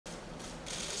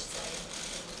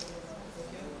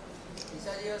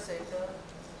your center.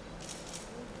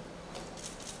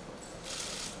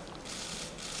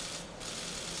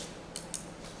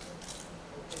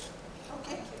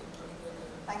 Okay.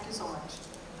 Thank you so much.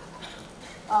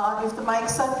 If the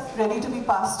mics are ready to be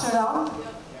passed around,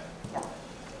 yeah.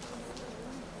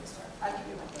 I'll give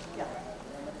you my mic. Yeah.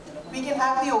 We can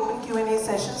have the open Q&A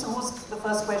session. So who's the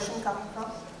first question coming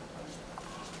from?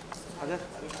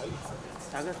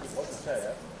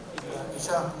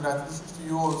 Isha, congratulations to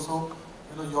you also.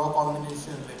 You know, your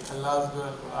combination, like Allah's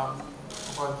girl,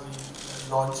 Gopal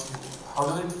launched you. How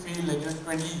does it feel like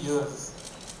 20 years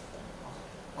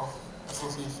of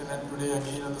association and today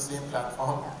again on the same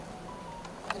platform?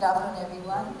 Good afternoon,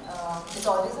 everyone. It's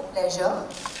always a pleasure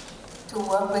to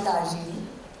work with RGV.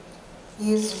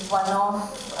 He is one of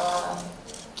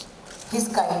his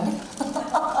kind.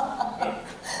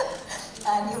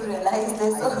 And you realize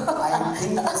this. I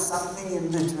think there's something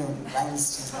in between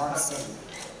lines she's not saying.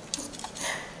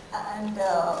 And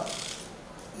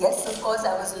yes, of course,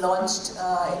 I was launched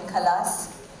in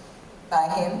Khalas by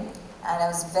him. And I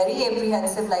was very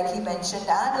apprehensive, like he mentioned,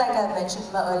 and like I mentioned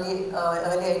in my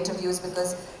earlier interviews,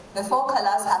 because before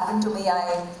Khalas happened to me,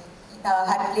 I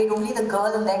had played only the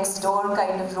girl next door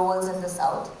kind of roles in the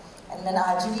South. And then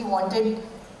RGV wanted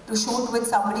to shoot with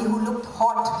somebody who looked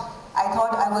hot. I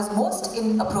thought I was most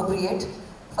inappropriate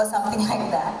for something like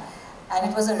that.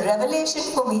 And it was a revelation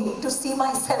for me to see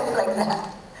myself like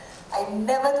that. I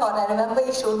never thought. I remember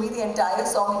he showed me the entire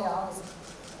song in your house,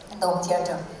 in the home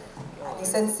theatre. And he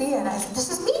said, see, and I said, this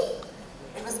is me.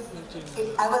 It was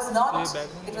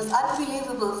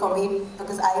unbelievable for me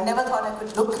because I never thought I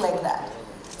could look like that.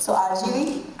 So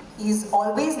RGV, he's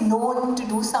always known to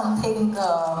do something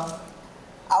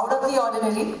out of the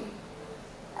ordinary.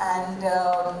 And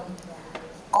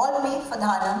called me for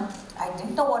Dhahanam. I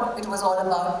didn't know what it was all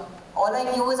about. All I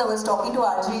knew is I was talking to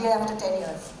RGV after 10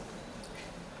 years.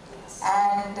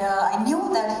 And I knew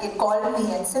that he had called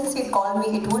me, and since he had called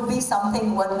me, it would be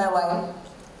something worth my while.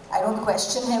 I don't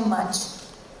question him much.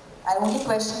 I only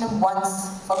questioned him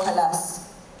once for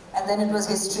Khalas. And then it was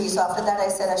history. So after that I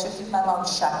said I should keep my mouth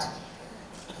shut.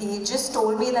 He just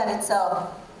told me that it's a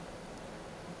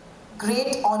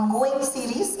great ongoing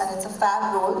series and it's a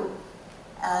fab role.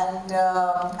 And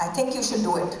I think you should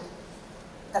do it.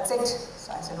 That's it.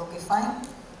 So I said, okay, fine.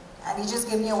 And he just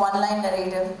gave me a one-line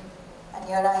narrative. And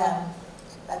here I am.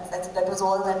 That was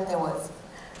all that there was.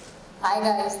 Hi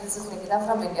guys, this is Nikita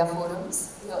from India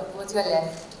Forums. Towards your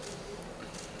left.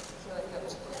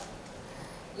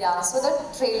 Yeah, so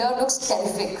the trailer looks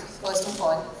terrific, first of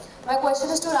all. My question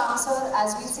is to Ram sir,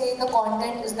 as we say, the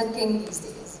content is the king these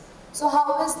days. So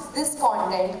how is this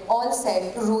content all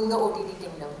set to rule the OTT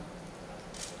kingdom?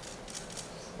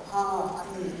 I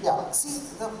mean, yeah, see,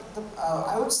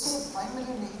 I would say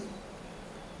primarily,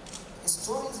 a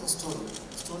story is a story.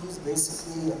 A story is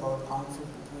basically about conflict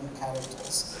between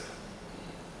characters.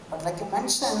 But like I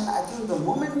mentioned, I think the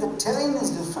moment the terrain is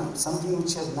different, something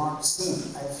which you have not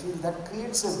seen, I feel that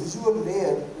creates a visual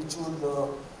layer which would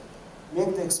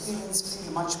make the experience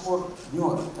feel much more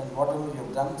newer than whatever you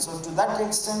have done. So to that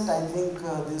extent, I think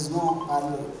there is no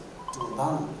parallel to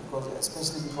Dhahanam,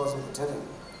 especially because of the terrain.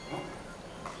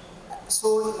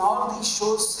 So in all these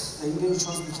shows, the Indian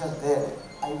shows which are there,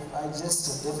 I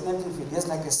just definitely feel, yes,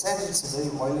 like I said, it's a very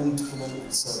violent film,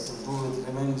 it's to do with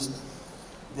revenge.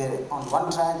 There, on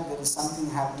one track, there is something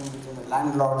happening between the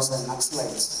landlords and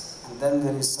Naxalites, and then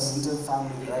there is some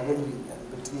inter-family rivalry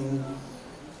between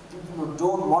people who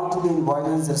don't want to be in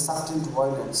violence, they're sucked into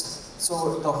violence.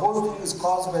 So the whole thing is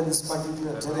caused by this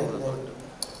particular terrain.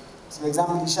 So for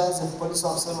example, Isha is a police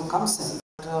officer who comes in.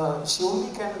 She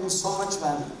only can do so much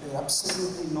when there's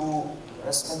absolutely no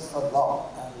respect for law,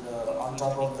 and on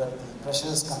top of that, the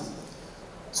pressures come.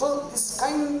 So this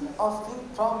kind of thing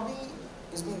probably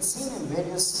is being seen in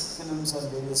various films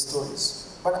and various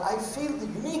stories. But I feel the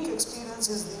unique experience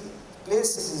is the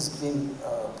place it is being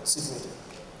situated.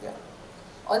 Yeah.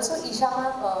 Also, Isha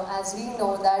ma'am, as we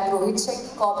know that Rohit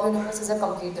Shetty Cop universe is a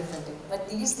complete different thing. But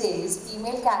these days,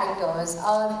 female characters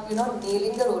are,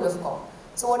 nailing the role of cop.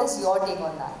 So what is your take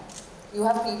on that? You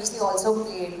have previously also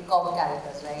played cop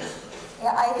characters, right?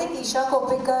 Yeah, I think Isha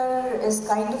Koppikar is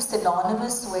kind of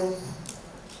synonymous with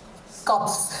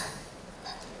cops.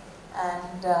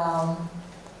 And I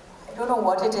don't know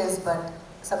what it is, but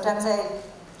sometimes I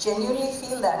genuinely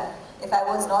feel that if I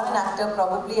was not an actor,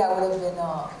 probably I would have been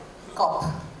a cop.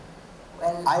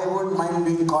 Well, I wouldn't mind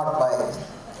being caught by a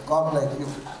cop like you.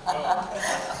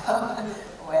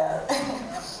 well,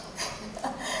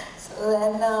 so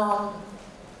then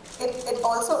it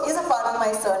also is a part of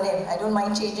my surname. I don't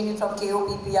mind changing it from Koppi to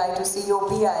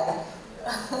Copi.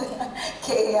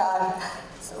 KAR.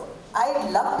 So I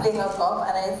love playing a cop,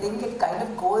 and I think it kind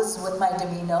of goes with my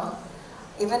demeanor.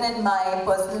 Even in my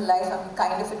personal life, I'm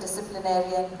kind of a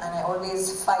disciplinarian, and I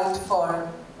always fight for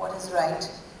what is right.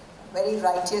 Very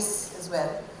righteous as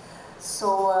well.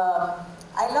 So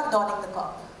I love donning the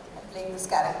cop and playing this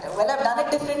character. Well, I've done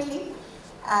it differently,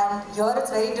 and here it's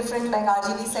very different. Like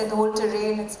RGB said, the whole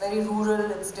terrain, it's very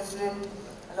rural, it's different.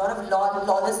 A lot of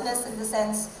lawlessness in the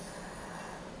sense.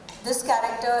 This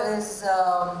character is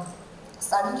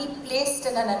suddenly placed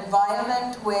in an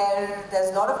environment where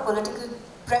there's a lot of political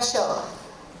pressure,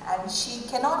 and she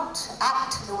cannot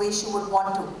act the way she would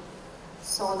want to.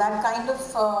 So that kind of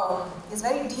is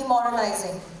very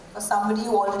demoralizing for somebody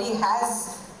who already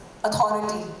has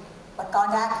authority but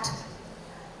can't act.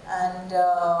 And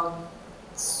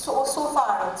so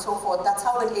far and so forth, that's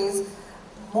how it is.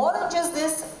 More than just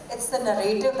this, it's the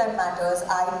narrative that matters.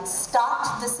 I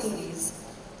start the series,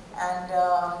 and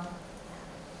I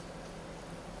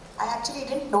actually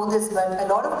didn't know this, but a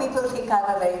lot of people think I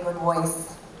have a very good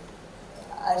voice.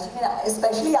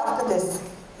 Especially after this.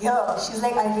 Yeah, she's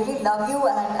like, I really love you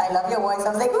and I love your voice. I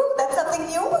was like, ooh, that's something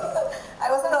new.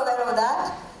 I wasn't aware of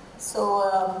that. So,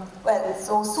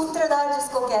 so Sutradhar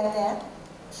jisko kehte hain,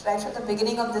 right from the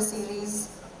beginning of the series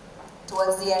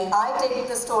towards the end, I take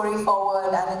the story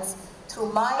forward, and it's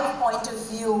through my point of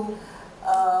view,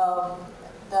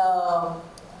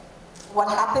 what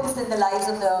happens in the lives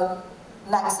of the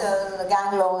Naxal, the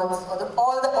gang lords, or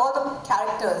all the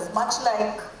characters, much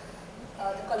like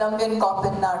the Colombian cop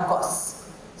in Narcos.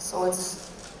 So it's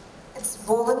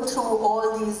woven through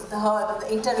all these, the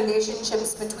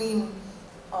interrelationships between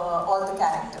all the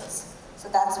characters. So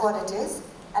that's what it is.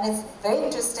 And it's very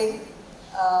interesting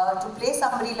to play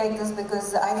somebody like this,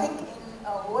 because I think in a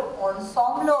whole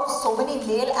ensemble of so many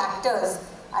male actors,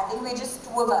 I think we're just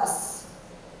two of us.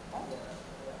 Right?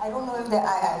 I don't know if they,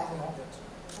 I don't know.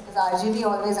 Because RGB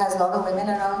always has a lot of women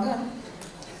around him.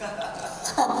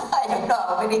 I don't know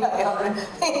how many are in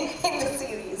the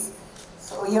series.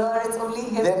 So here it's only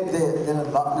him. There are a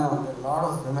lot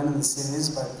of women in the series,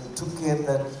 but we took care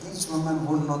that each woman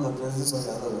wouldn't know the presence of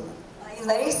the other women. He's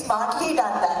very smartly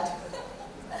done that.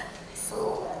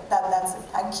 So that's it.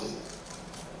 Thank you.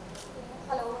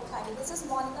 Hello, hi. This is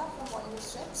Monica from Bollywood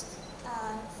Strips.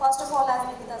 And first of all, as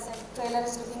Nikita said, trailer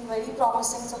is looking very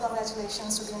promising, so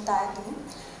congratulations to the entire team.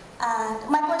 And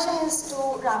my question is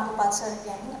to Ram Gopal sir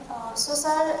again. So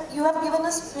sir, you have given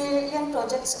us brilliant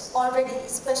projects already,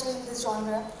 especially in this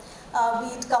genre, be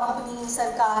it Company,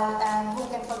 Sarkar, and who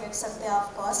can forget Satya,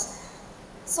 of course.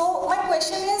 So my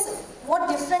question is, what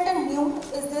different and new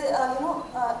is there,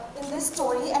 in this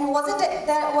story, and was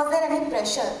there any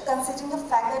pressure, considering the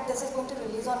fact that this is going to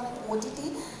release on an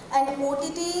OTT, and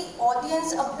OTT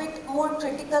audience a bit more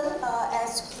critical,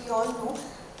 as we all know.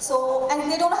 So,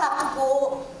 and they don't have to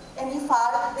go any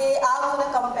far, they are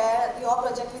going to compare your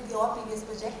project with your previous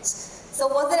projects. So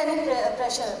was there any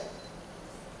pressure?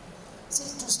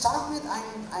 See, to start with,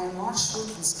 I'm not sure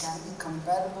this can be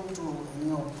comparable to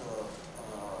any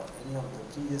of the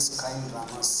previous crime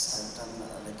dramas I've done,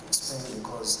 like explained,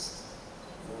 because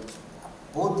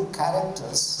both the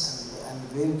characters and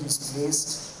where it is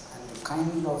placed and the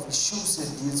kind of issues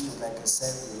it deals with, like I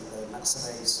said, the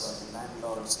Naxalites or the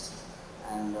landlords,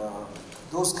 and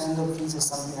those kind of things is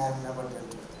something I have never dealt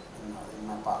with in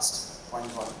my past,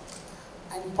 point one.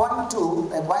 And point two,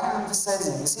 why I'm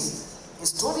emphasizing, you see, a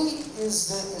story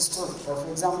is a story.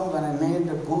 For example, when I made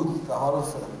a Booth, the horror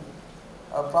film,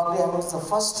 probably I was the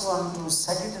first one to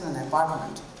set it in an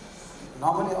apartment.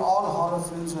 Normally all horror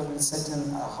films have been set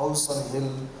in a house on a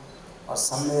hill or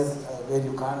somewhere where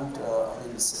you can't,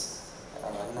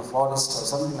 in a forest or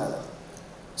something like that.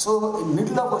 So in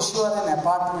middle of a show or an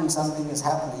apartment, something is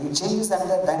happening. It changes the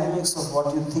entire dynamics of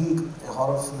what you think a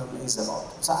horror film is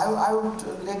about. So I would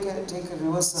take a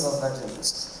reversal of that in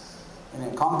this. In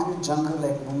a concrete jungle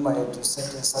like Mumbai, to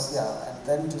set a Satya, and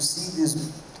then to see these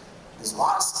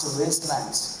vast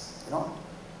wastelands,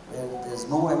 where there's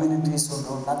no amenities or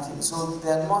no nothing. So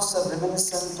the atmosphere are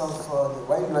reminiscent of the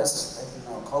Wild West,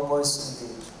 like cowboys in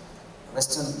the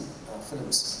Western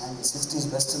films,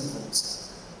 1960s Western films.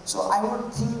 So I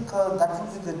would think that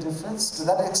would be the difference. To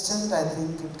that extent, I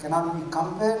think it cannot be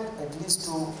compared, at least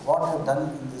to what I've done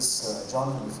in this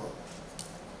genre before.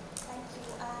 Thank you.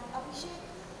 And Abhishek,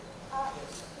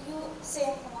 you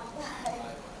say,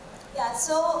 right? Yeah,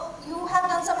 so you have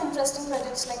done some interesting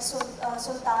projects like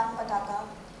Sultan Pataka,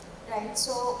 right?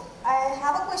 So I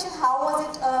have a question, how was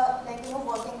it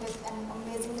working with an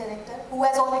amazing director who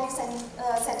has already set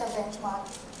a benchmark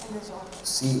in the genre?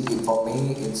 See, for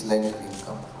me, it's like a dream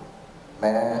come true.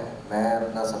 मैं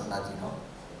अपना सपना जी रहा हूँ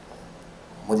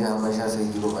मुझे हमेशा से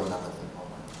hero बनना था फिल्मों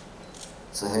में.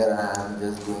 So here I am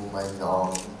just doing my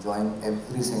job, enjoying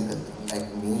every single thing. Like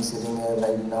me sitting here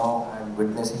right now and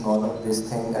witnessing all of this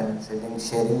thing and sitting,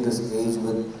 sharing this stage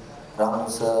with Ramu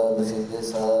sir, Shinde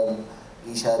sir,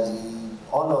 Isha ji,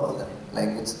 all of them.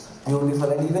 Like it's beautiful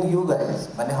and even you guys.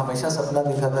 मैंने हमेशा सपना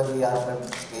देखा था कि यार मैं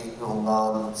stage पे होऊंगा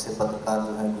और मुझसे पत्रकार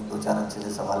जो है दो चार अच्छे से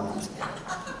सवाल पूछेंगे.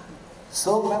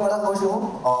 So मैं बड़ा खुश हूँ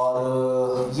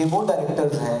और ये वो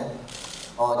डायरेक्टर्स हैं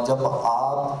और जब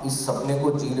आप इस सपने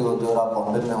को जी रहे होते हो और आप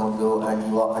बॉम्बे में होते हो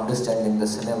and you are understanding the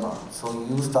cinema, so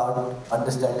you start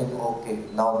understanding okay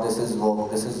now this is work,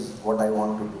 this is what I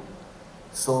want to do.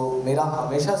 सो मेरा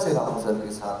हमेशा से रामू सर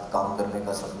के साथ काम करने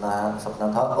का सपना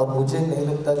था और मुझे नहीं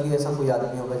लगता कि ऐसा कोई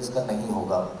आदमी होगा जिसका नहीं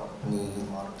होगा कंपनी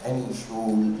और एनी इशू.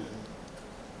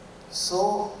 सो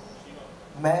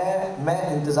मैं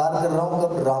इंतज़ार कर रहा हूँ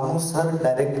कब रामू सर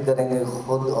डायरेक्ट करेंगे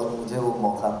खुद और मुझे वो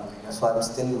मौका मिलेगा. सो I am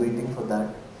still waiting for that.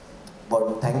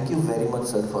 But thank you very much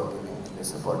sir for giving me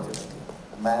this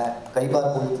opportunity. मैं कई बार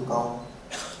बोल चुका हूँ,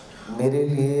 मेरे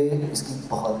लिए इसकी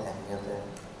बहुत अहमियत है.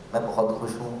 मैं बहुत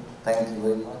खुश हूँ. Thank you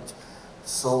very much.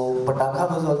 सो पटाखा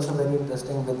was also very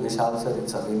interesting with Vishal sir.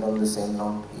 It's again on the same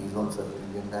note. He is also a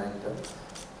brilliant director.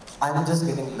 I'm just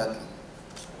getting lucky.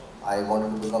 I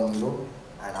wanted to become hero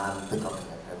and I'm becoming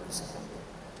it every single day.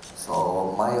 So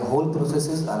my whole process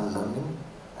is I'm learning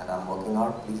and I'm working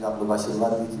hard. Please आप लोग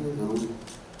आशीर्वाद दीजिए जरूर.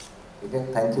 Okay,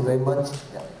 thank you very much.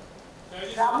 Yeah.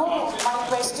 Ramu, my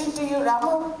question to you,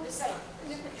 Ramu.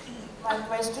 My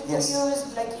question Yes. to you is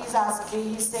like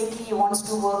he's saying he wants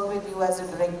to work with you as a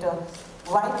director.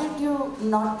 Why did you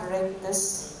not direct this?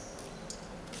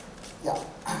 Yeah.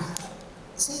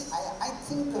 See, I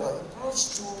think the approach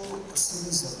to a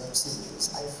series of web series,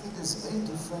 I feel is very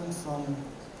different from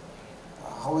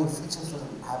how a feature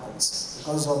film happens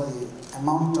because of the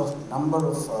amount of number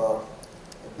of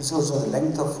episodes or the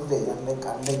length of footage, unlike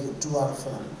a 2-hour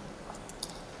film.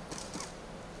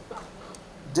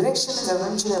 Direction is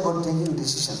eventually about taking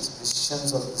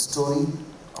decisions of the story,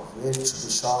 of where it should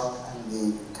be shot, and the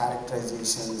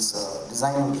characterizations,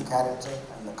 design of the character,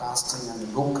 and the casting, and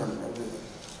the look, and everything.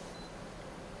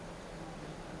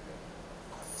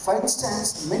 For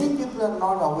instance, many people are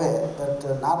not aware that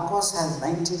Narcos has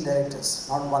 19 directors,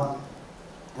 not one.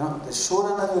 You know, the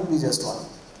showrunner will be just one.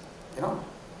 You know,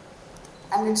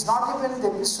 and it's not even the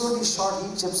episode is shot.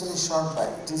 Each episode is shot by.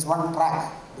 It is one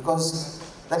track because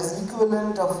that is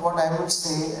equivalent of what I would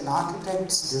say an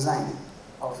architect's design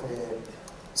of a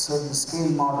certain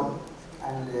scale model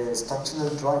and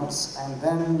structural drawings, and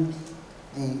then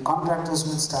the contractors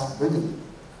will start building.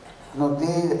 You know,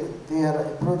 they are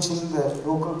approaching the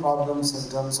local problems in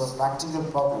terms of practical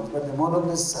problems, but they more or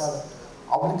less are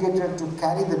obligated to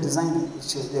carry the design,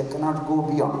 which they cannot go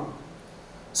beyond.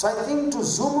 So I think to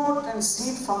zoom out and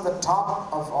see it from the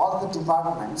top of all the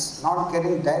departments, not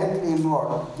getting directly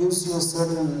involved, gives you a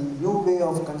certain new way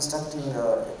of constructing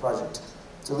a project.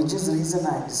 So which is the reason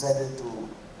I decided to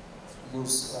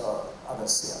use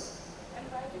others here. And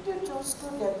why did you choose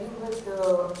to debut with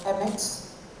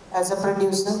MX as a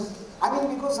producer? I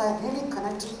mean, because I really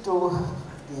connected to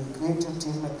the creative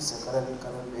team like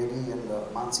Karan Bedi and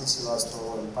Mansi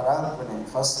Srivastava and Parag when I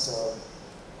first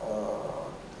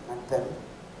met them.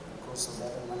 Because of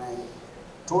that, and when I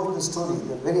told the story,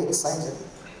 they were very excited,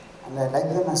 and I like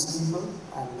them as people,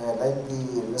 and I like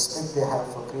the respect they have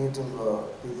for creative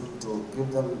people to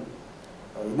give them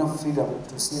enough freedom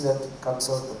to see that it comes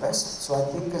out the best. So I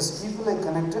think as people I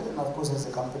connected, and of course as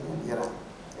a company, here I am.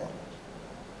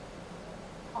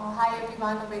 Hi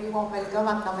everyone, a very warm welcome.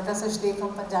 I'm Namita Sachdev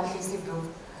from Punjab Kesari Group.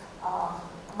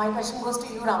 My question goes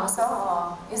to you, Ramu sir.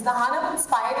 Is Dhahanam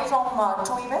inspired from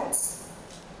true events?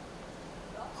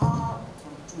 From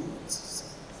true events.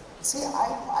 See,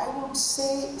 I would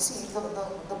say, see,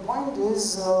 the point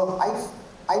is,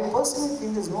 I personally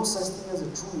think there's no such thing as a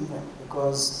true event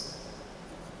because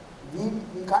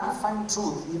we can't find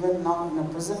truth even now in a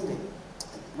present day.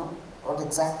 You know, what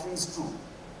exactly is true.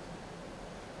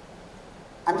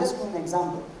 I'm just giving an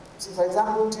example. See, for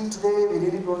example, till today, we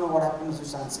really don't know what happened to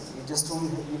Sushant Singh. We just only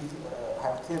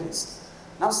have theories.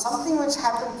 Now, something which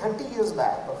happened 30 years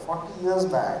back or 40 years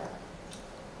back,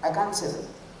 I can't say that.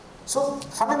 So,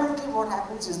 fundamentally, what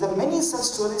happens is there are many such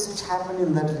stories which happen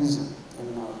in that region,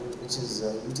 which is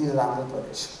interior Andhra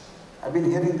Pradesh. I've been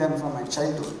hearing them from my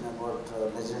childhood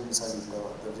about legends and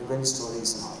the revenge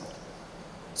stories and all that.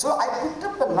 So, I picked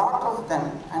up a lot of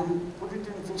them and put it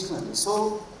in fictionally.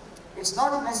 So, it's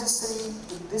not necessary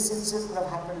if this incident would have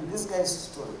happened in this guy's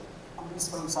story, or it's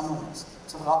from someone else.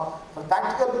 So for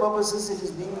practical purposes, it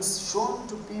is being shown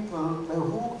to people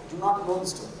who do not know the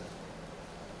story.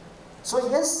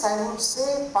 So yes, I would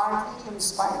say partly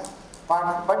inspired,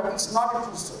 but it's not a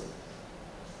true story.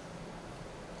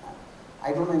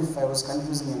 I don't know if I was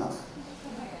confusing enough.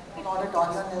 Not at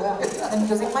all, you're never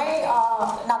confusing. My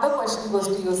another question goes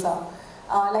to you, sir.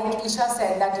 Like Isha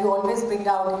said, that you always bring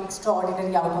out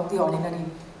extraordinary out of the ordinary.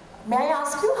 May I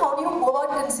ask you, how do you go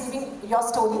about conceiving your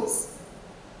stories?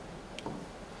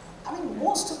 I mean,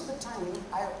 most of the time,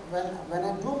 when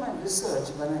I do my research,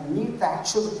 when I meet the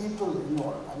actual people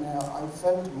involved, I mean, I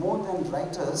felt more than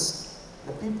writers,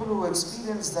 the people who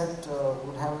experience that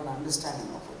would have an understanding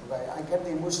of it. I get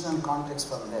the emotional context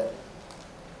from there.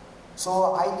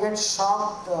 So I get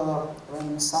shocked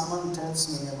when someone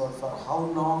tells me about for how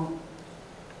long.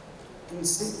 In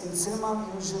cinema,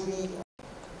 usually,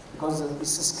 because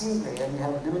it's a screenplay and you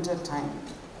have limited time,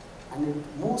 and it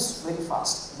moves very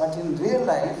fast. But in real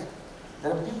life,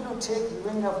 there are people who take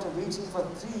even after waiting for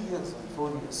 3 years and 4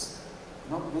 years,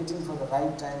 waiting for the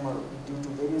right time or due to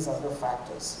various other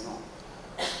factors,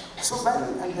 So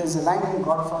and there's a line in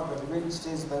Godfather, revenge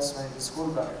stays best when it is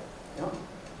cold blooded,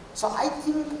 So I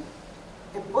think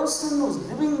a person who's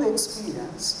living the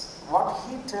experience, what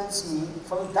he tells me,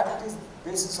 that is the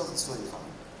basis of the story for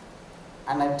me.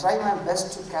 And I try my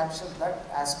best to capture that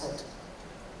aspect.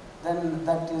 Then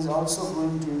that is also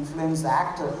going to influence the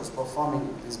actor who's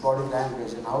performing his body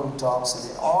language and how he talks,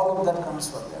 and all of that comes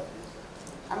from there.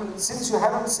 I mean, since you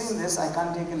haven't seen this, I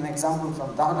can't take an example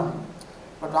from Dhahanam.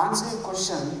 But to answer your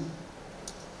question,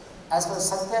 as far as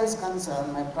Satya is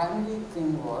concerned, my primary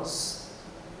thing was,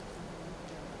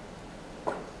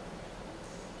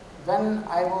 when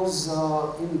I was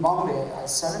in Bombay, I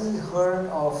suddenly heard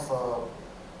of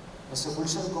Mr.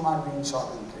 Gulshan Kumar being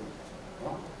shot and killed.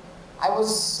 I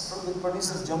was from the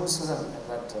producer Jammu Sudan at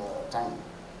that time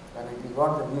when we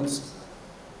got the news.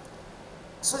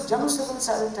 So Jammu Sudan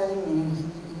started telling me, he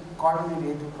called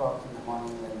me at 8 o'clock in the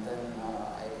morning, and then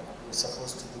I was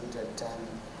supposed to meet at 10,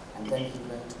 and then he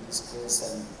went to this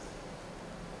place. And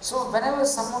so whenever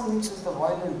someone meets with a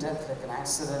violent death, like an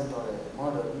accident or a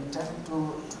murder, we tend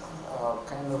to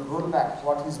kind of roll back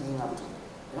what he's been up to,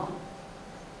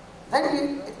 Then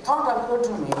a thought occurred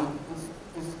to me,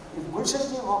 if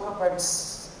Gulshanji woke up at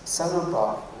 7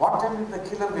 o'clock, what time did the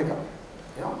killer wake up?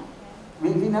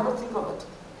 We never think of it,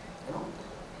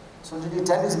 So did he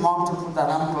tell his mom to put the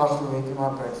alarm clock to wake him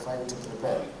up at 5 to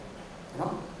prepare?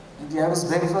 Did he have his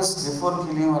breakfast before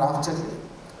killing or after killing?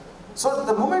 So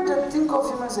the moment I think of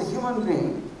him as a human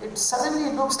being, it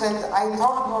suddenly looks like I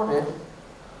thought about it.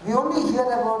 We only hear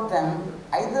about them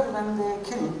either when they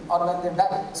kill or when they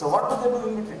die. So what do they do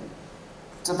in between?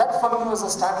 So that for me was a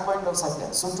start point of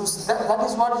Satya. So that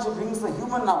is what brings the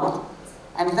human out.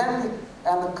 And then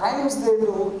the crimes they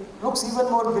do looks even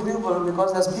more believable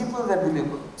because as people they're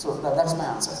believable. So that's my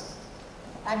answer.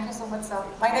 Thank you so much, sir.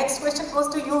 My next question goes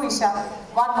to you, Isha.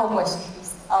 One more question,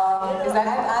 please.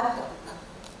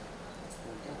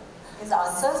 His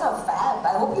answers are fab.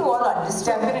 I hope you all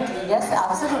understand. Definitely, yes,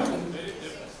 absolutely.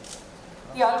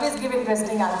 He always gives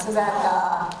interesting answers,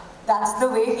 and that's the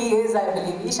way he is, I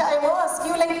believe. Isha, I want to ask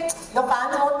you, your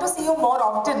fans want to see you more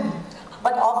often,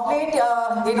 but of late,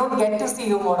 they don't get to see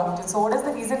you more often. So what is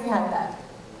the reason behind that?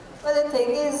 Well, the thing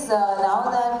is, now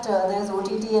that there's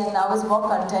OTT and now it's more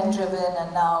content driven,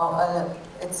 and now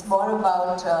it's more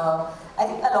about, I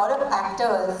think a lot of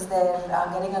actors, they're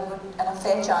getting a good and a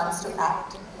fair chance to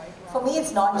act. For me,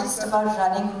 it's not just about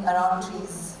running around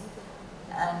trees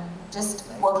and just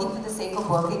working for the sake of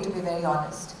working, to be very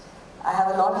honest. I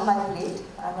have a lot on my plate.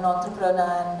 I'm an entrepreneur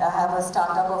and I have a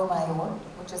startup of my own,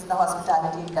 which is the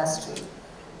hospitality industry.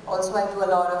 Also, I do a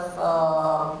lot of,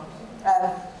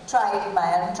 I'm trying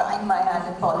my hand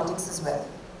in politics as well.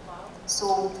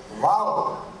 So,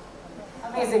 wow!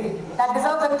 Amazing. That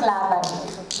deserves a clap,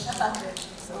 actually.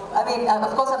 So, I mean,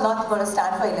 of course, I'm not going to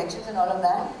stand for elections and all of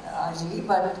that, RGV,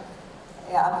 but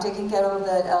yeah, I'm taking care of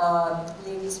the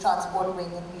ladies' transport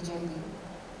wing in BJP.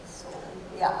 So,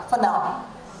 yeah, for now.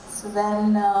 So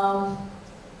then,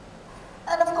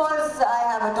 and of course, I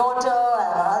have a daughter, I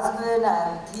have a husband,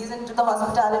 he's into the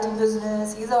hospitality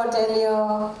business, he's a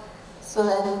hotelier. So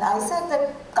then I said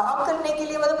that काम करने के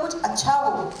लिए मतलब कुछ अच्छा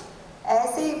हो.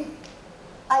 ऐसे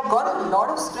I got a lot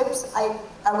of scripts. I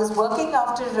was working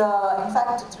after, in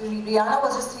fact, Rihanna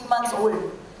was just 3 months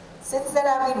old. Since then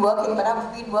I've been working, but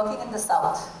I've been working in the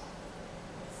South,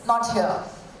 not here.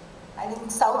 I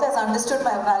think South has understood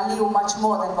my value much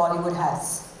more than Bollywood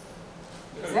has.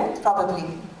 Is it?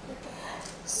 Probably.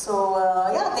 So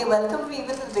yeah, they welcomed me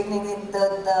even in the beginning. In the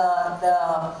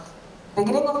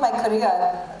beginning of my career,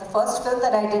 the first film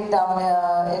that I did down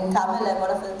in Tamil, I got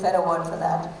a Filmfare Award for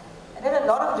that. I did a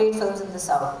lot of great films in the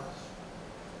South.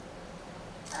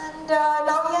 And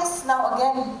now, yes, now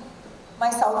again, my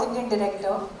South Indian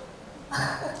director.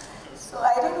 So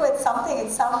I don't know, it's something,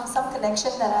 it's some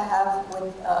connection that I have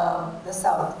with the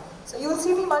South. So you'll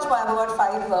see me much more. I have about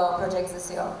 5 projects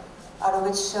this year, out of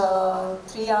which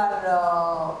 3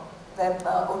 are web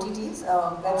OTTs,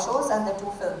 web shows, and the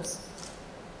 2 films.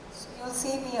 So you'll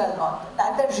see me a lot.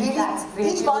 And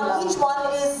really, each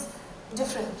one is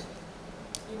different.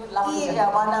 You would love to.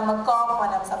 Yeah, one I'm a cop,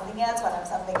 one I'm something else, one I'm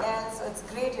something else. So it's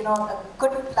great, you know, a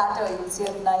good platter. You'll see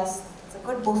a nice, it's a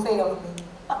good buffet of me.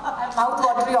 I'm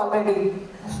mouth-watery already.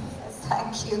 Yes,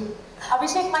 thank you.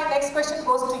 Abhishek, my next question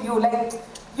goes to you. Like,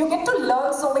 you get to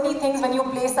learn so many things when you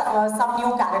play some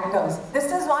new characters. This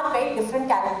is one very different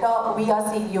character we are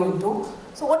seeing you into.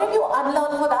 So what did you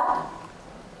unlearn for that?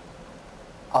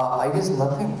 I guess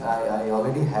nothing. I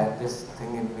already had this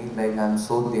thing in me, like I'm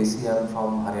so desi, I'm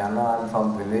from Haryana, I'm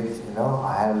from village, you know,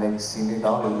 I have like seen it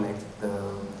all, like the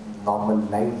normal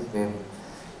life where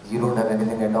you don't have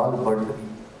anything at all,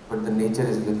 but the nature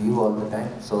is with you all the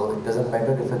time. So it doesn't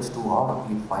matter if it's too hot,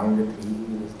 you find a tree,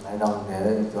 you just lie down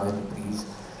there, enjoy the breeze.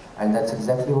 And that's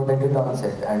exactly what I did on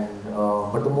set. And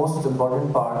but the most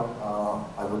important part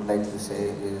I would like to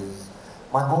say is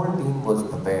my whole team was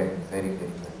prepared very,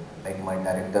 very well. Like my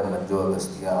director Manju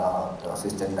Agastya, the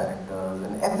assistant directors,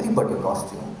 and everybody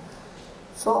costume.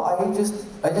 So I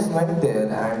just went there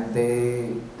and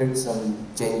they did some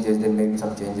changes, they made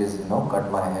some changes, you know,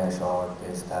 cut my hair short,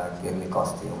 this, that, gave me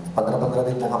costumes. 15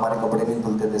 दिन तक हमारे कपड़े नहीं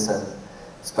धुलते थे sir.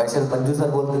 Special Manju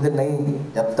sir बोलते थे नहीं,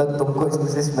 जब तक तुमको इसमें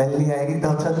से स्मेल नहीं आएगी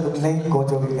तब तक तुम नहीं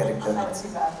कोचोगे कैरेक्टर में.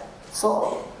 So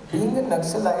being in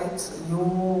Naxalites,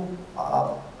 you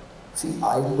see,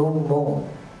 I don't know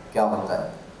क्या होता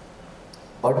है.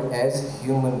 But as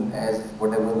human, as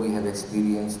whatever we have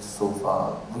experienced so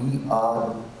far,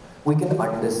 we can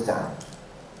understand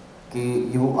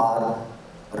that you are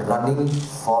running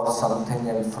for something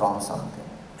and from something.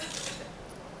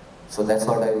 So that's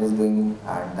what I was doing,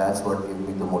 and that's what gave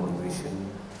me the motivation.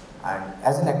 And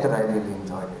as an actor, I really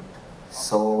enjoyed it.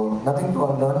 So nothing to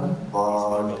unlearn,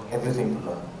 but everything to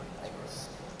learn, I guess.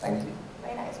 Thank you.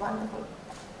 Very nice, wonderful.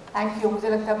 Thank you. मुझे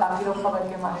लगता है बाकी लोग खबर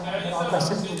के मारे और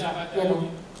question पूछा. ये लो.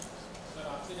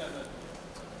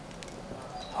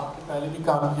 आपने पहले भी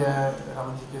काम किया है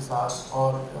राम जी के साथ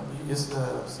और अभी इस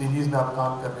सीरीज में आप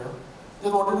काम कर रहे हो.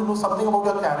 Just wanted to know something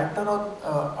about your character. और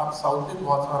आप साउथ में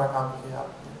बहुत सारा काम किया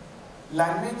आपने.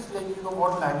 Language, like you know,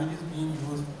 what language is being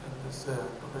used in this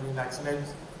totally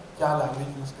Naxalites? क्या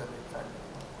language use कर रहे हैं?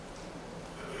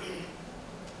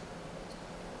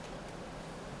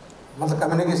 मतलब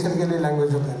कम्युनिकेशन के लिए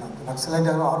लैंग्वेज होता है ना, नक्सलाइट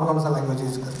और कौन सा लैंग्वेज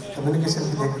यूज करते हैं कम्युनिकेशन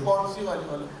के लिए? कौन सी वाली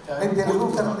नहीं, तेलुगु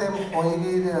करते हैं. कोई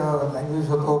भी लैंग्वेज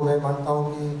हो तो मैं मानता हूँ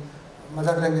कि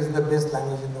mother tongue is the best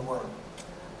language in the world.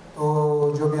 तो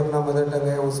जो भी अपना मदर टंग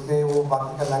है उसमें वो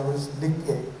बाकी का लैंग्वेज लिख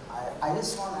के. I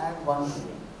just want to add one thing.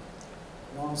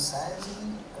 You know, Sayaji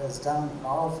has done a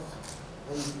lot of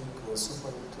very big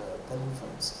super hit Telugu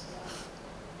films,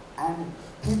 and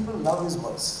people love his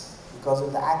voice. Because of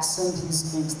the accent he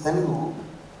speaks Telugu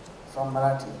from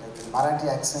Marathi, like the Marathi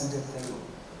accent in Telugu.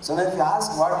 So now if you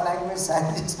ask what language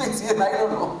Sayaji speaks here, I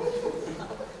don't know.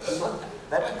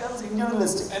 That becomes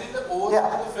individualistic. And in the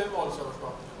overall of the film also was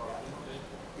talking about, you know, like,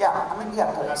 yeah, I mean,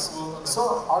 yeah, correct. So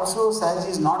also Sayaji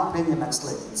is not playing a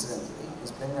Naxalite, incidentally.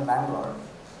 He's playing a landlord.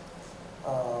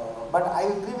 But I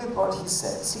agree with what he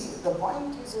said. See, the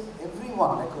point is that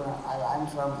everyone, like I'm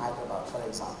from Hyderabad, for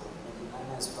example, maybe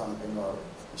Nana is from Bengal,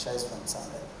 Isha is from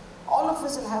somewhere. All of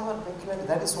us will have a peculiar,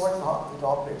 that is what it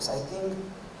operates. I think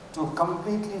to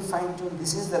completely fine-tune,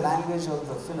 this is the language of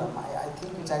the film, I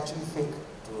think it's actually fake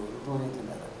to do anything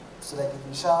like that. So like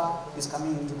if Isha is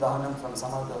coming into Dhahanam from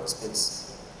some other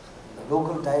space, the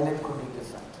local dialect could be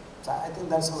different. So I think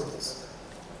that's how it is.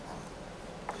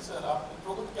 Yes, sir.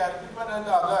 So the character and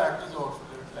the other actors also,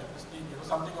 they would like to speak, you know,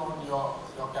 something on your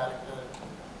character.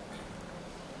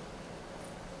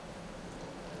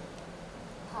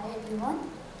 Hi everyone.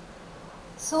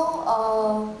 सो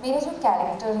मेरा जो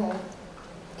character है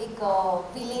एक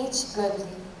village girl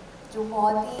थी जो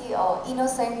बहुत ही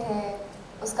innocent है.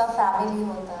 उसका family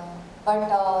होता है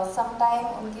बट समटाइम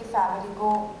उनकी फैमिली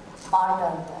को मार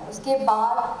डालता है. उसके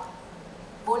बाद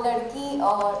वो लड़की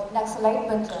नक्सलाइट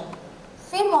बन जाती है.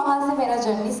 फिर वहाँ से मेरा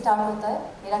जर्नी स्टार्ट होता है.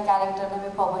 मेरा कैरेक्टर नाम है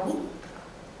पवनी.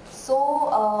 सो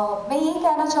मैं यही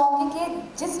कहना चाहूँगी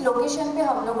कि जिस लोकेशन पे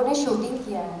हम लोगों ने शूटिंग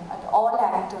किया है एट ऑल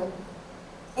एक्टर,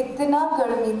 इतना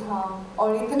गर्मी था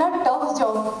और इतना टफ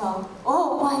जॉब था.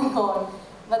 Oh my God.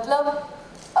 मतलब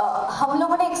हम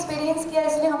लोगों ने एक्सपीरियंस किया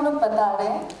इसलिए हम लोग बता रहे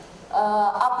हैं.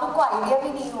 आप लोग को आइडिया भी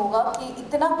नहीं होगा कि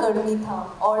इतना गर्मी था.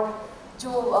 और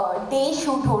जो डे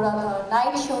शूट हो रहा था,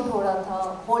 नाइट शूट हो रहा था,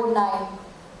 होल नाइट,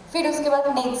 फिर उसके बाद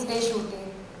नेक्स्ट डे शूटिंग।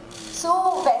 सो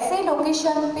वैसे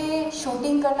लोकेशन पे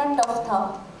शूटिंग करना टफ था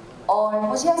और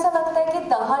मुझे ऐसा लगता है कि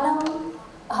दहानम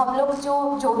हम लोग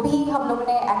जो भी हम लोग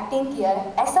ने एक्टिंग किया है,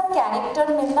 ऐसा कैरेक्टर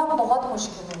मिलना बहुत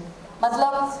मुश्किल है।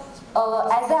 मतलब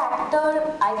as a actor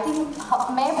I think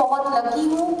मैं बहुत लकी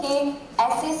हूँ कि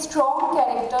ऐसे स्ट्रॉन्ग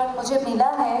कैरेक्टर मुझे मिला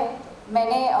है।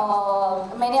 मैंने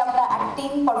अपना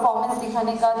एक्टिंग परफॉर्मेंस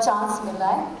दिखाने का चांस मिला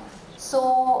है। सो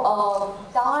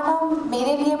दहानम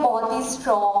मेरे लिए बहुत ही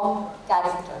स्ट्रॉन्ग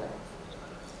कैरेक्टर है।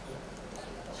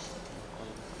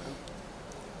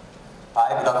 हाय,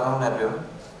 गुड आफ्टरनून एवरीवन।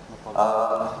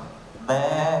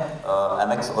 मैं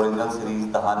MX ओरिजिनल सीरीज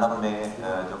दहानम में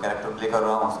जो कैरेक्टर प्ले कर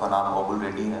रहा हूँ उसका नाम गोकुल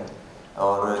रेड्डी है।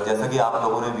 और जैसा कि आप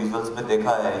लोगों ने विजुअल्स में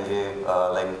देखा है, ये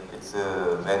लाइक इट्स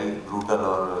वेरी ब्रूटल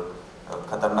और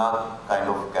खतरनाक kind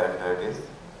of character it is.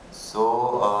 सो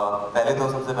पहले तो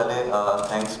सबसे पहले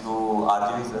थैंक्स टू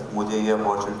RGV सर मुझे ये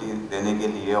अपॉर्चुनिटी देने के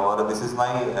लिए, और this is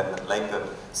my like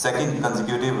second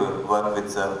consecutive work with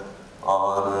sir.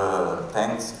 और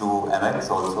thanks to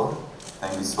MX also,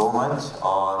 thank you so much.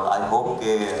 और आई होप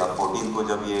के 14 को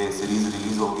जब ये सीरीज़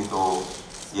रिलीज़ होगी तो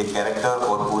ये कैरेक्टर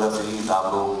और पूरा सीरीज़ आप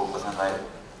लोगों को पसंद आए।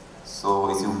 सो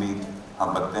इसी उम्मीद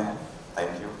हम रखते हैं।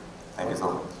 Thank you so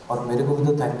much. और मेरे को भी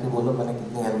तो थैंक यू बोलो, मैंने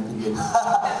कितनी हेल्प की है।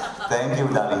 Thank you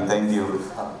darling, thank you.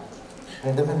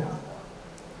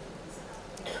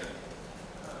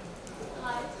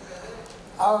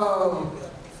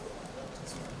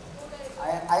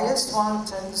 I just want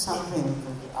to tell you something,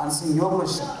 answering your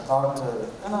question about,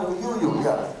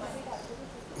 yeah.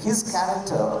 His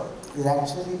character is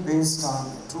actually based on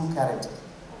a true character,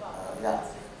 yeah.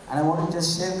 And I want to just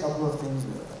share a couple of things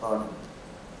about him.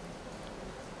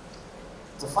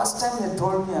 The first time they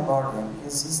told me about him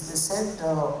is they said,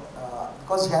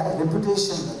 because he had a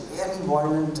reputation, a really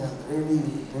violent and really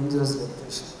dangerous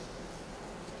reputation.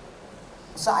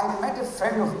 So I met a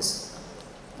friend of his,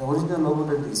 the original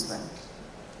Obility friend.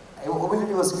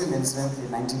 Obility was killed incidentally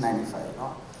in 1995, you know.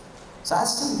 So I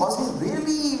asked him, was he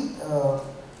really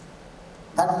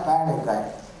that bad a guy?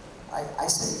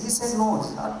 He said, no,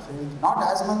 it's not really, not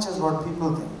as much as what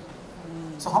people think.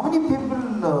 So how many people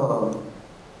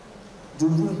do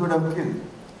you think he would have killed?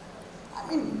 I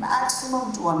mean,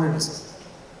 maximum 200,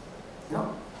 you know.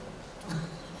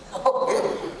 Okay.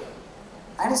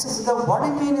 And he said, what I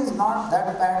mean is not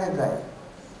that bad a guy.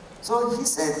 So he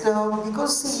said,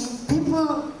 because see, people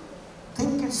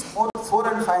think it's more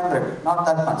 400 and 500, not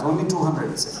that much, only 200,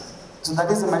 he said. So that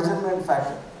is the measurement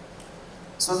factor.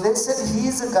 So they said he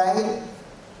is a guy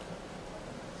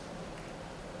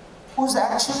who's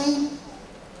actually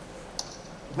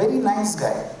very nice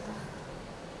guy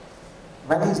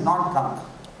when he's not drunk,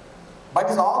 but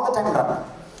he's all the time drunk.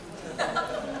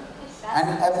 And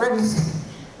when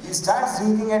he starts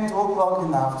drinking at 2 o'clock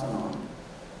in the afternoon,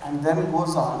 and then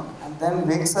goes on, and then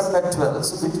wakes up at 12.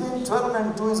 So between 12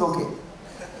 and 2 is okay.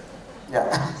 Yeah.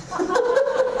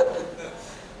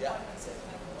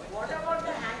 What about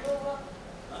the hangover?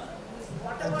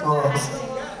 What about the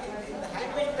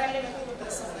hangover?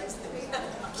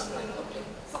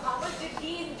 So how much did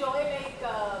he enjoy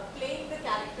playing the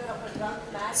character of a drunk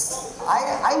man?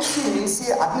 I feel,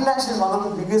 see, Abhilash is one of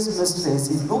the biggest mysteries.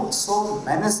 He looks so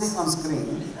menacing on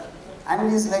screen.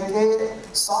 And he's like a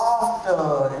soft,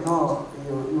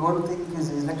 you won't think he's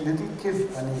like a little kid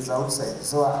when he's outside.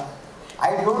 So I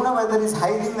don't know whether he's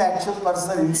hiding the actual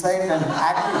person inside and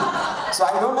acting. So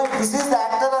I don't know if this is the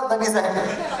actor or that is the actor.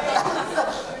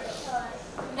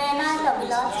 Naina and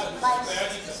Abhilash,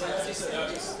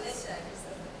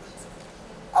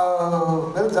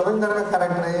 well, जमींदार का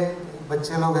character है,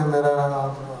 बच्चे लोग हैं मेरा,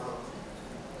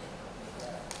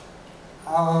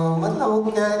 मतलब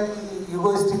वो क्या है कि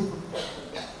ईगोइस्टिक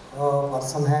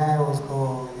पर्सन है, उसको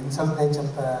इंसल्ट नहीं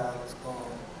चलता है, उसको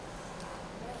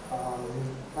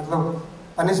मतलब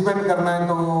पनिशमेंट करना है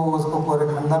तो उसको पूरे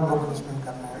खानदान को पनिशमेंट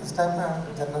करना है, इस टाइप का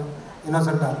जनरल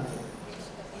इनोसेंट आदमी है।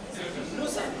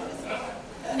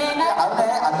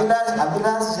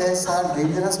 अभिलाष जैसा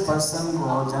डेंजरस पर्सन को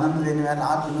जन्म देने वाला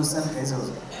आप इनोसेंट कैसे हो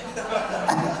सकते?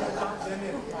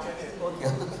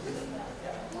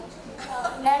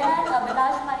 Naina and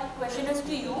Abhilash, my question is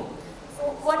to you. So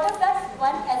what is that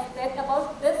one aspect about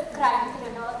this crime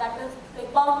thriller that is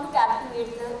bound to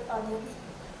captivate the audience?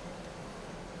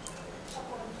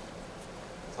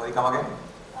 Sorry, come again?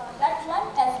 That one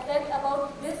aspect about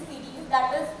this series that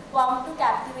is bound to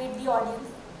captivate the audience.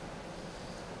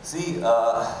 See,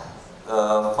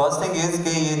 first thing is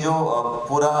कि ये जो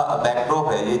पूरा backdrop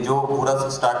है, ये जो पूरा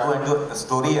start to end जो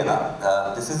story है ना,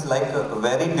 this is like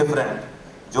very different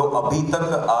जो अभी तक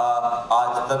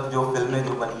आज तक जो फिल्में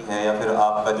जो बनी है या फिर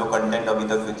आपका जो कंटेंट अभी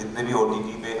तक जितने भी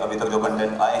OTT पे अभी तक जो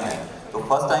कंटेंट आए हैं, तो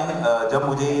फर्स्ट टाइम जब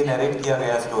मुझे ये नरेट किया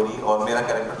गया स्टोरी और मेरा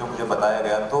कैरेक्टर जो मुझे बताया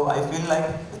गया, तो I feel like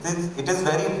it is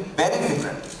very very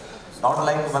different, not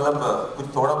like मतलब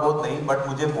कुछ थोड़ा बहुत नहीं, बट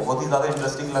मुझे बहुत ही ज़्यादा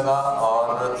इंटरेस्टिंग लगा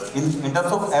और in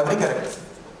terms of every character.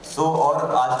 सो और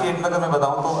आज की डेट में अगर मैं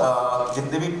बताऊं तो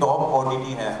जितने भी टॉप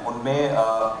OTT हैं उनमें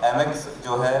MX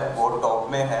जो है वो टॉप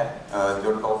में है,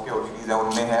 जो टॉप के OTTs हैं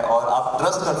उनमें है, और आप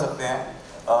ट्रस्ट कर सकते हैं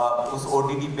उस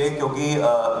OTT पे, क्योंकि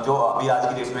जो अभी आज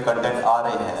की डेट में कंटेंट आ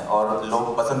रहे हैं और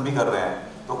लोग पसंद भी कर रहे हैं,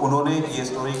 तो उन्होंने ये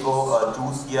स्टोरी को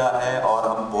चूज़ किया है और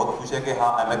हम बहुत खुश है कि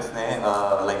हाँ MX ने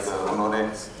उन्होंने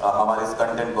हमारे इस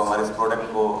कंटेंट को, हमारे इस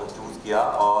प्रोडक्ट को चूज़ किया।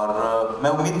 और मैं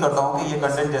उम्मीद करता हूँ कि ये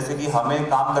कंटेंट जैसे कि हमें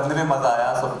काम करने में मज़ा आया,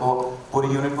 सबको पूरी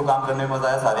यूनिट को काम करने में मज़ा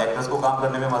आया, सारे एक्टर्स को काम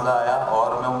करने में मज़ा आया,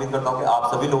 और मैं उम्मीद करता हूँ कि आप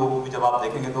सभी लोगों को भी जब आप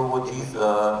देखेंगे तो वो चीज़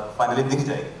फाइनली दिख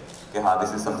जाएगी कि हाँ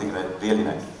this is something really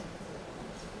nice.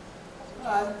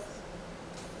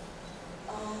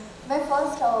 मैं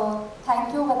फर्स्ट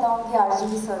थैंक यू बताऊंगी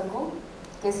RGB सर को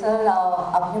कि सर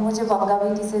आपने मुझे बंगा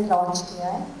बेटी से लॉन्च किया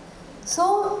है। सो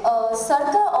सर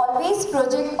का ऑलवेज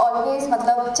प्रोजेक्ट ऑलवेज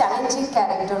मतलब चैलेंजिंग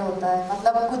कैरेक्टर होता है,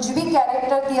 मतलब कुछ भी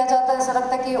कैरेक्टर दिया जाता है ऐसा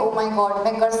लगता है कि ओ माय गॉड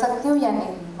मैं कर सकती हूँ या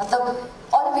नहीं, मतलब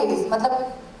ऑलवेज, मतलब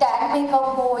टैन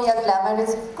मेकअप हो या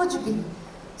ग्लैमरस कुछ भी।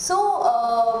 सो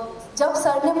जब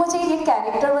सर ने मुझे ये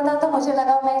कैरेक्टर बताया तो मुझे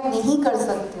लगा मैं नहीं कर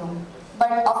सकती हूँ,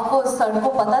 बट ऑफकोर्स सर को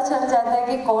पता चल जाता है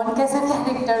कि कौन कैसा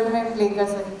कैरेक्टर में प्ले कर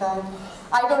सकता है।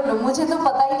 आई डोंट नो, मुझे तो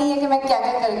पता ही नहीं है कि मैं क्या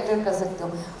क्या कैरेक्टर कर सकती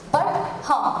हूँ, बट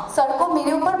हाँ सर को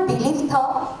मेरे ऊपर बिलीव था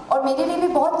और मेरे लिए भी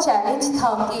बहुत चैलेंज था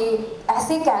कि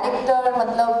ऐसे कैरेक्टर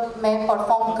मतलब मैं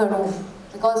परफॉर्म करूँ,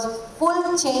 बिकॉज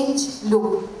फुल चेंज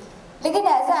लुक। लेकिन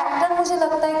एज ए एक्टर मुझे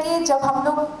लगता है कि जब हम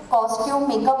लोग कॉस्ट्यूम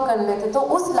मेकअप कर लेते तो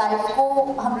उस लाइफ को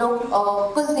हम लोग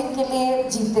कुछ दिन के लिए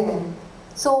जीते हैं।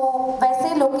 सो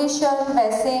वैसे लोकेशन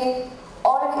वैसे,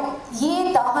 और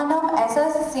ये दहानम ऐसा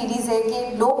सीरीज है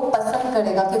कि लोग पसंद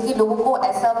करेगा क्योंकि लोगों को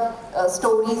ऐसा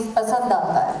स्टोरीज पसंद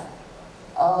आता है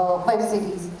वेब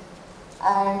सीरीज।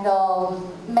 एंड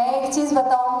मैं एक चीज़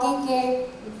बताऊंगी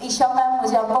कि ईशा मैम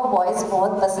मुझे आपका वॉइस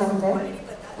बहुत पसंद है,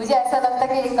 मुझे ऐसा लगता है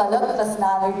कि एक अलग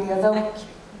पर्सनालिटी है, तो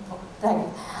थैंक।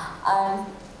 एंड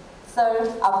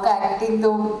सर आपका एक्टिंग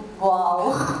तो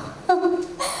wow.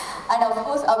 And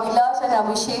of course Abhilash and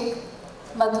अभिषेक,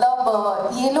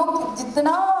 मतलब ये लोग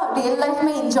जितना रियल लाइफ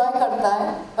में इंजॉय करता है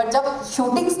बट जब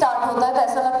शूटिंग स्टार्ट होता है तो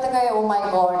ऐसा लगता है कि ओ माय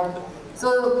गॉड। सो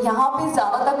यहाँ पे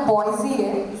ज़्यादातर बॉयज ही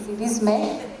है इस सीरीज में।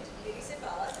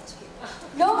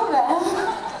 नो मैम,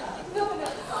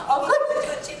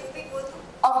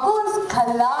 ऑफकोर्स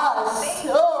खलास,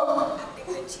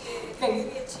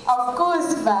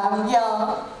 ऑफकोर्स मैम, या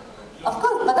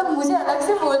ऑफकोर्स, मतलब मुझे अलग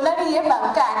से बोलना नहीं है,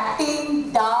 मैम का एक्टिंग,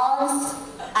 डांस,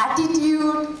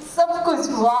 एटीट्यूड सब कुछ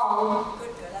वाओ।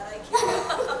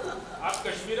 आप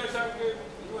कश्मीर के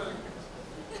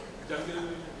जंगल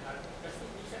में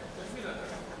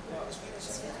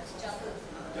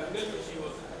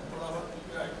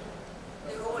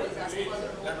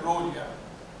that role, yeah.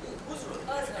 Whose role?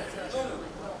 No.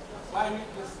 Why? I mean,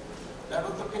 that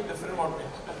was something different about me.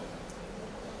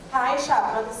 Hi,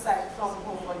 Shabna this side from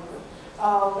Home Bollywood.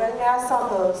 Well, मेरा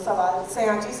सवाल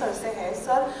सयाजी सर से है।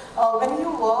 Sir, when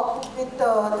you work with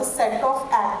the set of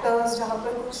actors जहाँ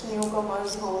पर कुछ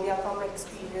newcomers हो या कम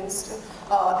experienced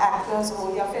actors हो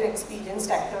या फिर experienced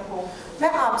actor हो,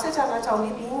 मैं आपसे जानना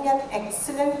चाहूँगी, being an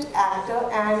excellent actor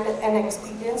and an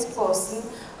experienced person,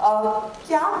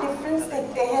 क्या डिफरेंस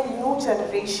देखते हैं न्यू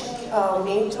जनरेशन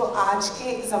में जो आज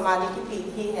के ज़माने की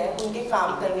पीढ़ी है उनके काम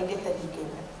करने के तरीके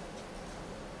में?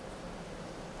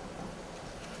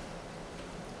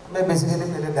 मैं बेसिकली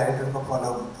पहले डायरेक्टर को फॉलो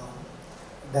करता हूँ।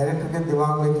 डायरेक्टर के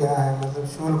दिमाग में क्या है, मतलब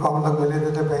शूल को हम लोग मिले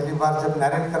थे तो पहली बार जब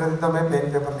नरेट कर रहे थे तो मैं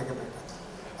पेन पेपर लेके बैठा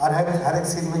और हर एक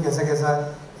सीन में कैसा कैसा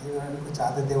कुछ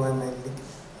चाहते थे वह मैं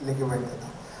लेके बैठता था।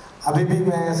 अभी भी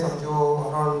मैं समझो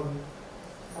अराउंड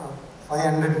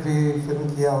 500 भी फिल्म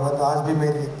किया होगा तो आज भी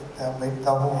मैं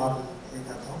बैठता हूँ और ये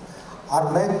करता हूँ। और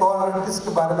मैं को आर्टिस्ट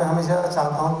के बारे में हमेशा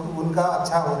चाहता हूँ कि उनका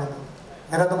अच्छा होने दो,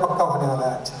 मेरा तो पक्का होने वाला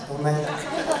है अच्छा। तो मैं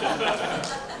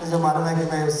मुझे मालूम है कि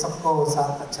मैं सबको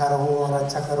साथ अच्छा रहूँ और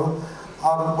अच्छा करूँ।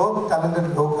 और बहुत टैलेंटेड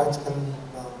लोग आजकल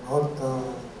बहुत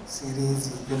सीरीज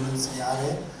फिल्म्स आ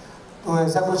रहे, तो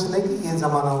ऐसा कुछ नहीं कि ये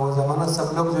ज़माना वो ज़माना,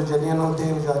 सब लोग जो जेन्युइन होते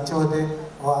हैं जो अच्छे होते हैं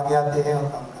वो आगे आते हैं और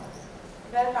काम करते हैं।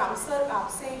 मैं राम सर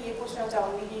आपसे ये पूछना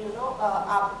चाहूँगी कि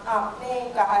आपने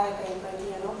कहा है कहीं पर कि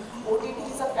OTT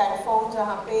इज़ अ प्लेटफॉर्म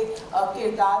जहाँ पे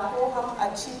किरदार को हम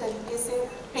अच्छी तरीके से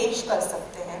पेश कर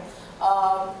सकते हैं।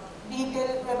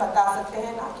 डिटेल में बता सकते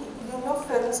हैं, ना कि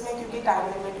फिल्म्स में, क्योंकि टाइम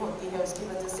लिमिट होती है उसकी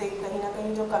वजह से कहीं ना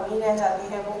कहीं जो कमी रह जाती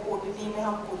है वो OTT में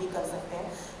हम पूरी कर सकते हैं।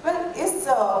 वेल, इस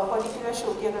पर्टिकुलर शो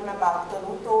की अगर मैं बात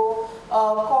करूं तो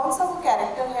कौन सा वो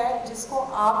कैरेक्टर है जिसको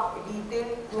आप डिटेल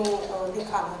में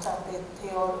दिखाना चाहते थे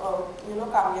और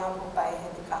कामयाब हो पाए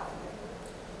हैं दिखाने में?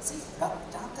 See,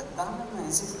 Dhahanam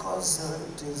is because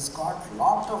it has got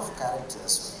lot of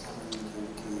characters. I mean,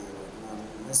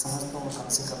 मैं समझता हूँ कम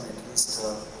से कम एटलीस्ट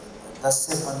 10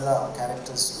 से 15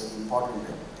 कैरेक्टर्स वेरी इंपॉर्टेंट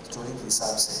है स्टोरी के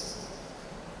हिसाब से,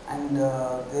 and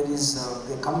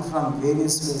they come from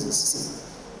various places.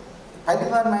 पहली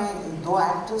बार मैं दो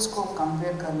एक्टर्स को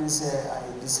कंपेयर करने से I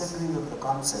disagree with the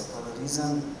concept for the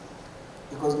reason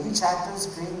because each actor is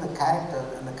playing the character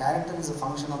and the character is a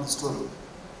function of the story,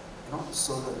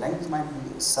 so the length might be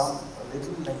a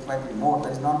little length might be more,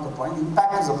 that is not the point, the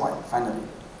impact is the point finally.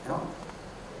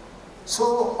 So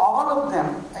all of them,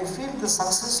 I feel the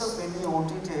success of any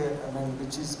OTT, I mean,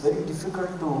 which is very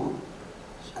difficult to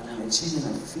achieve in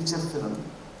a feature film,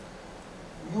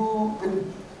 you will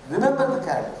remember the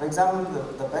character. For example,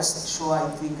 the best show I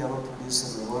think ever produced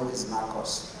in the world is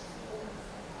Narcos.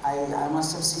 I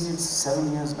must have seen it 7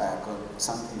 years back or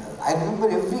something else. I remember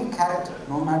every character,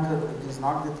 no matter it is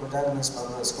not the protagonist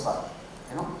Pablo Escobar,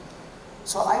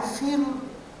 So I feel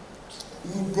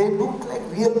they look like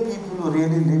real people who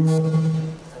really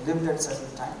lived at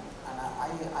certain time, and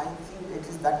I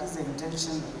think that is the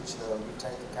intention which we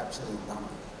try to capture in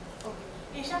Dhahanam.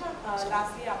 Okay, Isha,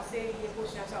 lastly, आपसे ये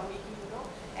पूछना चाहूँगी कि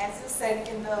as you said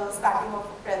in the starting of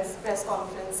press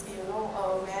conference,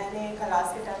 मैंने खलास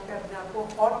के time पे अपने आप को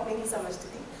हॉट नहीं समझती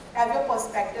थी. Have your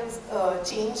perspectives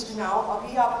changed now?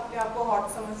 अभी आप अपने आप को हॉट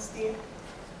समझती हैं?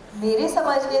 मेरे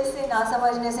समझने से ना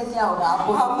समझने से क्या होगा? आप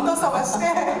हम तो समझते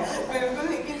हैं बिल्कुल,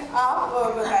 लेकिन आप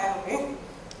बताएं हमें.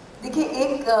 देखिए,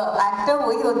 एक एक्टर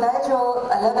वही होता है जो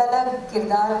अलग अलग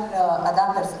किरदार अदा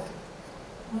कर सके.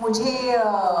 मुझे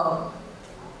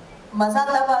मज़ा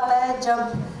तब आता है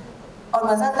और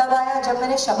मज़ा तब आया जब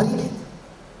मैंने शबरी की थी,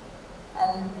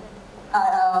 and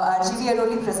RGV had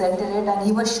only presented it and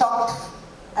he was shocked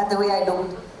at the way I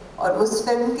looked, और उस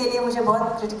फिल्म के लिए मुझे बहुत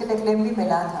क्रिटिकल एक्लेम भी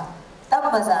मिला था. तब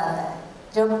मज़ा आता है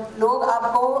जब लोग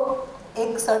आपको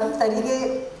एक सर्टेन तरीके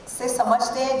से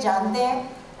समझते हैं, जानते हैं,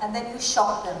 and then you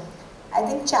shock them. I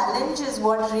think challenge is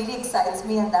what really excites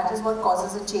me and that is what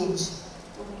causes a change.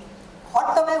 Hot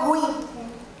तो मैं हुई,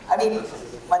 I mean,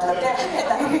 मतलब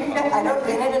I don't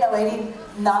mean it in a very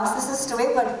narcissist way,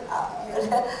 but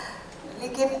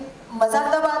लेकिन मज़ा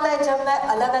तब आता है जब मैं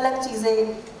अलग अलग चीज़ें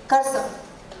कर सकूं.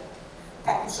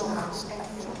 Thank you so much. Thank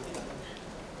you.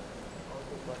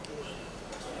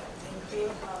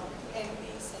 End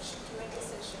the session, Q&A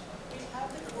session. We have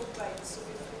the group rights, so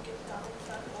if you can come in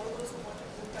front, all those who want to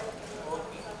group right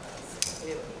can come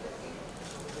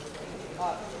in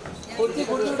front. Kurti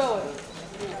uठाओ.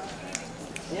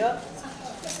 Yeah.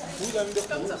 Who's having the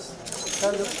phone?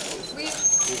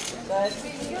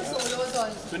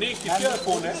 सुनिए, किसका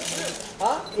phone है?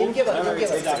 हाँ, इनके पास.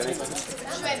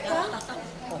 Shweta.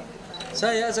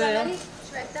 Sir, yeah.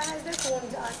 Shweta has the phone.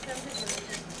 Ask them to give it.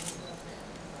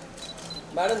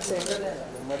 Madam centre है,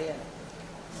 बढ़िया.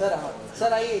 Sir हाँ, sir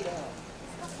आइए इधर.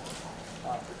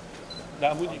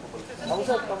 रामू जी. हम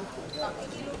सर कम.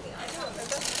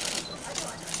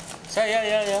 सर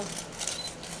या.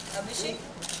 अभिषेक.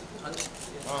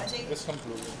 Just come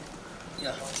closer.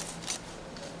 Yeah.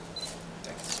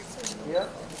 Yeah.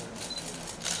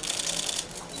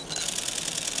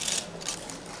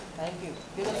 Thank you.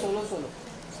 Take a solo.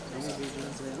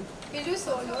 We'll do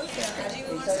solos.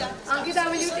 Ankita,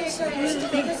 will you take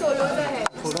a solo ahead?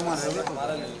 Photo मार रहे हो?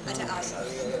 अच्छा आज.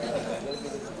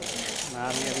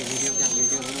 मैम ये अभी वीडियो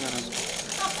नहीं आ रहा है.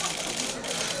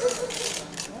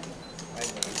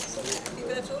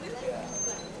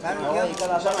 मैम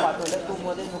इकडे आता पाठवलं तू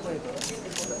मध्ये नको येतो.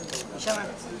 ईशा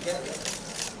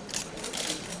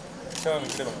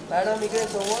मॅडम इकडे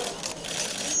समोर.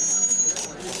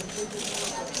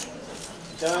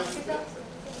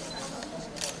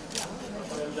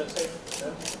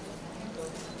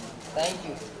 Thank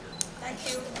you.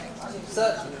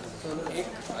 Sir. Sir.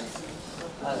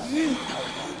 Thank you.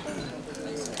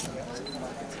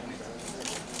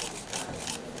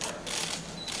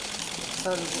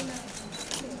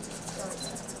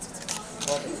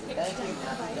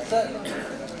 Sir.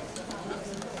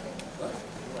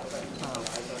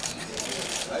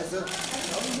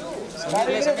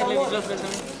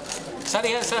 Sir,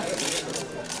 yes, sir.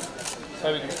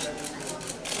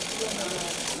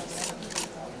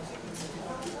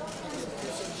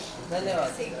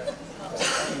 धन्यवाद.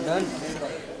 Done.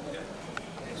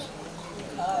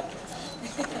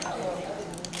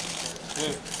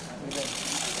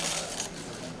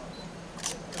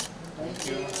 Thank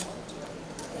you.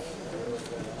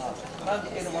 Now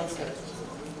take one step.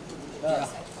 Yeah.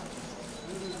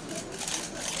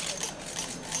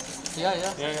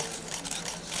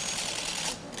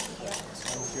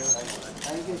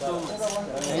 Thank you so much.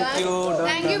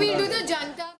 Thank you. We'll do the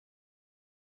janta.